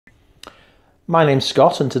My name's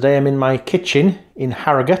Scott and today I'm in my kitchen in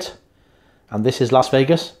Harrogate and this is Las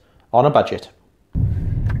Vegas on a budget.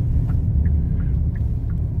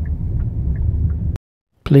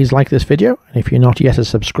 Please like this video and if you're not yet a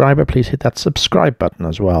subscriber please hit that subscribe button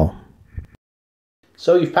as well.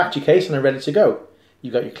 So you've packed your case and are ready to go.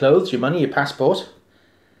 You've got your clothes, your money, your passport.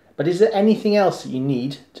 But is there anything else that you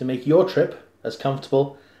need to make your trip as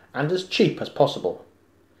comfortable and as cheap as possible?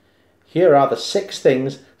 Here are the 6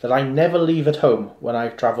 things that I never leave at home when I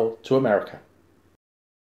travel to America.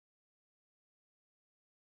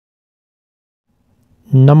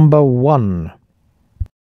 Number 1.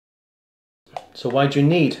 So why do you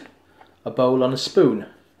need a bowl and a spoon,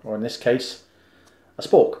 or in this case, a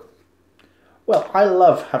spork? Well, I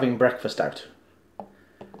love having breakfast out.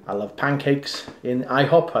 I love pancakes in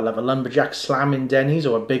IHOP, I love a lumberjack slam in Denny's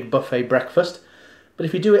or a big buffet breakfast. But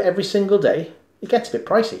if you do it every single day, it gets a bit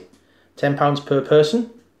pricey. £10 per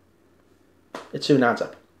person, it soon adds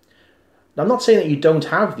up. Now I'm not saying that you don't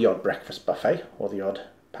have the odd breakfast buffet or the odd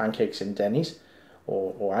pancakes in Denny's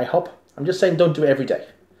or IHOP. I'm just saying don't do it every day.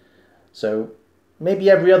 So maybe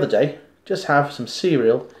every other day, just have some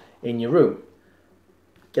cereal in your room.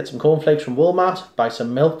 Get some cornflakes from Walmart, buy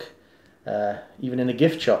some milk, even in a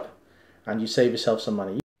gift shop, and you save yourself some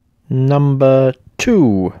money. Number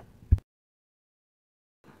 2.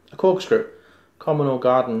 A corkscrew, common or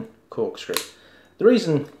garden corkscrew. The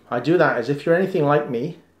reason I do that is if you're anything like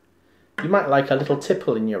me, you might like a little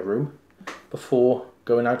tipple in your room before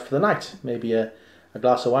going out for the night. Maybe a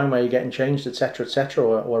glass of wine where you're getting changed, etc, etc,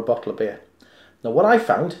 or a bottle of beer. Now what I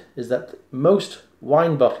found is that most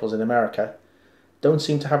wine bottles in America don't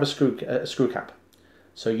seem to have a screw cap.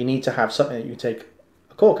 So you need to have something that you can take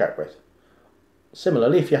a cork out with.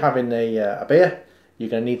 Similarly, if you're having a beer, you're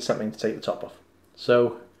going to need something to take the top off.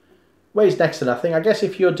 So weighs next to nothing. I guess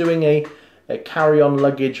if you're doing a carry-on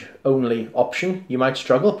luggage only option, you might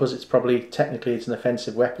struggle because it's an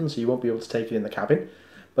offensive weapon, so you won't be able to take it in the cabin.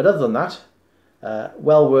 But other than that,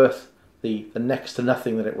 well worth the next to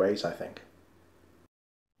nothing that it weighs, I think.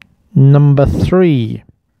 Number 3.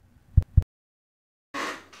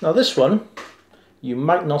 Now this one you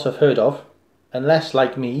might not have heard of unless,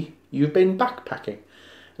 like me, you've been backpacking.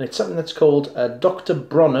 And it's something that's called Dr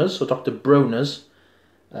Bronners or Dr Bronners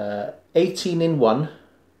 18-in-1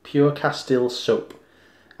 pure Castile soap.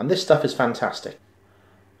 And this stuff is fantastic.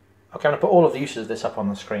 Okay, I'm going to put all of the uses of this up on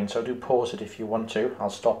the screen, so do pause it if you want to. I'll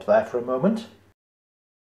stop there for a moment.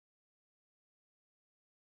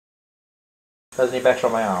 Does any better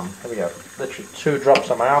on my arm? There we go. Literally 2 drops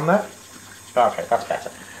on my arm there. Okay, that's better.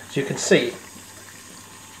 So you can see,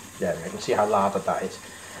 yeah, you can see how larded that is.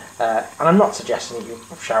 And I'm not suggesting that you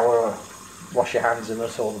shower or wash your hands in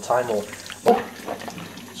this all the time.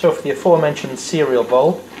 So for the aforementioned cereal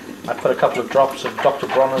bowl, I put a couple of drops of Dr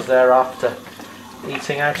Bronners there after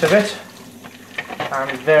eating out of it.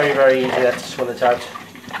 And very, very easy there to swill it out.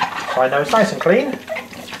 So I know it's nice and clean.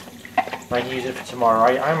 I can use it for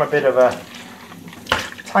tomorrow. I'm a bit of a,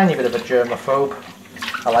 tiny bit of a germaphobe.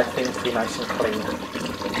 I like things to be nice and clean.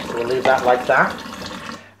 So we'll leave that like that.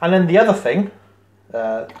 And then the other thing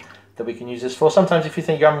that we can use this for, sometimes if you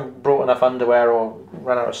think you haven't brought enough underwear or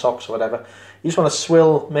run out of socks or whatever, you just want to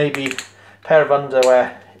swill maybe a pair of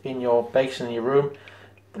underwear in your basin in your room.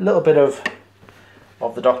 A little bit of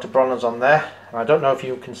the Dr Bronners on there. And I don't know if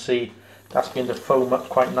you can see, that's beginning to foam up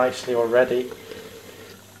quite nicely already.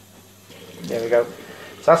 There we go.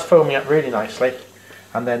 So that's foaming up really nicely.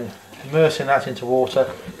 And then immersing that into water,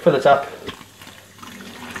 fill it up,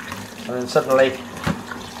 and then suddenly,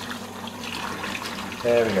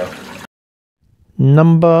 there we go.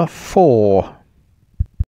 Number 4.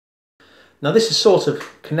 Now this is sort of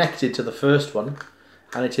connected to the first one,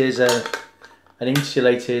 and it is an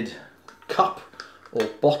insulated cup or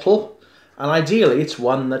bottle, and ideally it's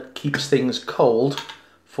one that keeps things cold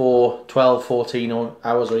for 12, 14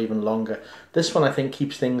 hours or even longer. This one I think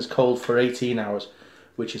keeps things cold for 18 hours,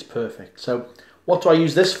 which is perfect. So what do I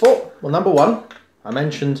use this for? Well, number 1, I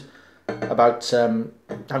mentioned about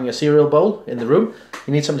having a cereal bowl in the room.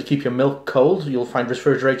 You need something to keep your milk cold. You'll find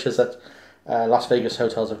refrigerators at Las Vegas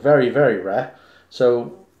hotels are very, very rare.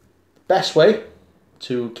 So best way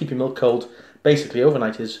to keep your milk cold basically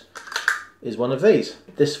overnight is one of these.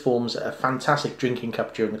 This forms a fantastic drinking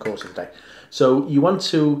cup during the course of the day. So you want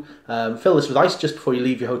to fill this with ice just before you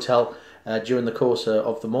leave your hotel during the course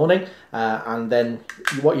of the morning, and then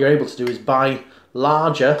what you're able to do is buy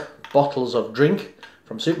larger bottles of drink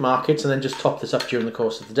from supermarkets and then just top this up during the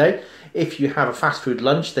course of the day. If you have a fast food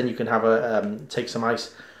lunch, then you can have take some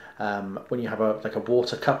ice when you have like a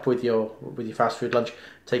water cup with your fast food lunch,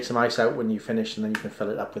 take some ice out when you finish, and then you can fill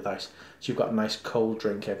it up with ice. So you've got a nice cold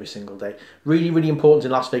drink every single day. Really, really important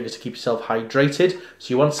in Las Vegas to keep yourself hydrated.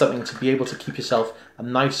 So you want something to be able to keep yourself a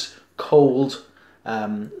nice cold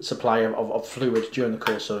supply of fluid during the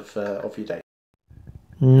course of your day.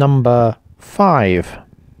 Number 5.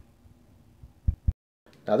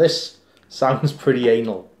 Now this sounds pretty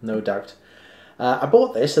anal, no doubt. I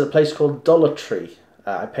bought this at a place called Dollar Tree.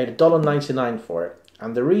 I paid $1.99 for it,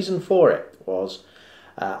 and the reason for it was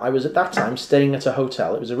I was at that time staying at a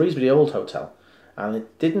hotel. It was a reasonably old hotel, and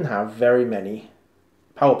it didn't have very many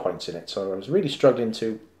power points in it, so I was really struggling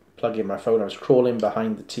to plug in my phone. I was crawling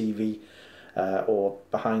behind the TV or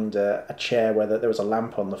behind a chair where there was a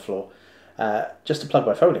lamp on the floor just to plug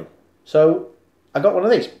my phone in. So I got one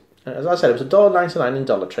of these. As I said, it was $1.99 in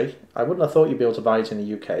Dollar Tree. I wouldn't have thought you'd be able to buy it in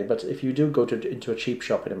the UK, but if you do go into a cheap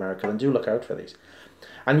shop in America, then do look out for these.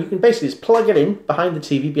 And you can basically just plug it in behind the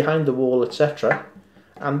TV, behind the wall, etc.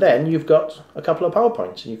 And then you've got a couple of power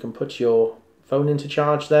points, and you can put your phone into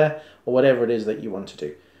charge there, or whatever it is that you want to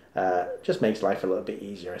do. Just makes life a little bit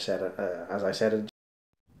easier, as I said.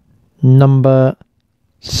 Number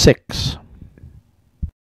 6.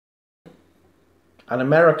 An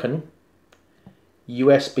American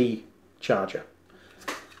USB charger.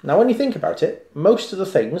 Now when you think about it, most of the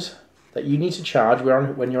things that you need to charge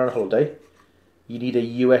when you're on holiday, you need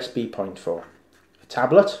a USB point for. A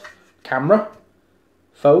tablet, camera,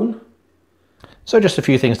 phone. So just a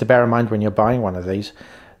few things to bear in mind when you're buying one of these.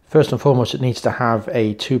 First and foremost, it needs to have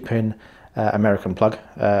a 2-pin American plug,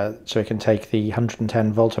 so it can take the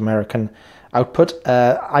 110 volt American output.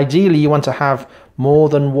 Ideally you want to have more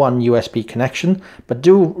than one USB connection, but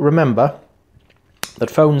do remember that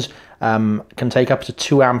phones can take up to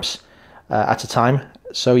 2 amps at a time,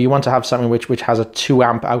 so you want to have something which has a 2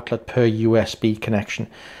 amp outlet per USB connection.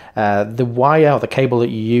 The wire or the cable that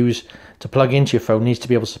you use to plug into your phone needs to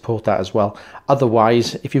be able to support that as well.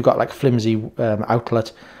 Otherwise, if you've got like flimsy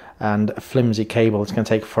outlet and a flimsy cable, it's going to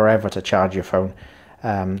take forever to charge your phone.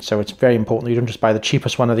 So it's very important that you don't just buy the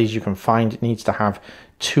cheapest one of these you can find. It needs to have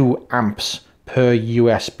 2 amps per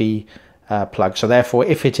USB plug. So therefore,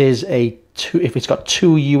 if it's got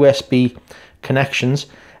 2 USB connections,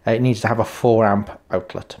 it needs to have a 4 amp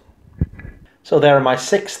outlet. So there are my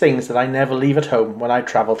 6 things that I never leave at home when I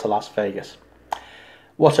travel to Las Vegas.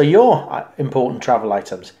 What are your important travel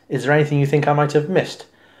items? Is there anything you think I might have missed?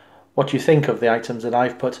 What do you think of the items that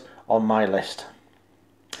I've put on my list?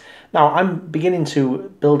 Now, I'm beginning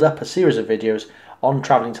to build up a series of videos on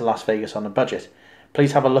traveling to Las Vegas on a budget.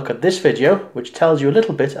 Please have a look at this video, which tells you a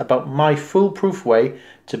little bit about my foolproof way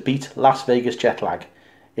to beat Las Vegas jet lag.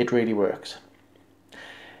 It really works.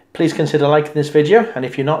 Please consider liking this video, and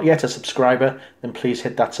if you're not yet a subscriber, then please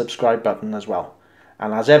hit that subscribe button as well.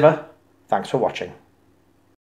 And as ever, thanks for watching.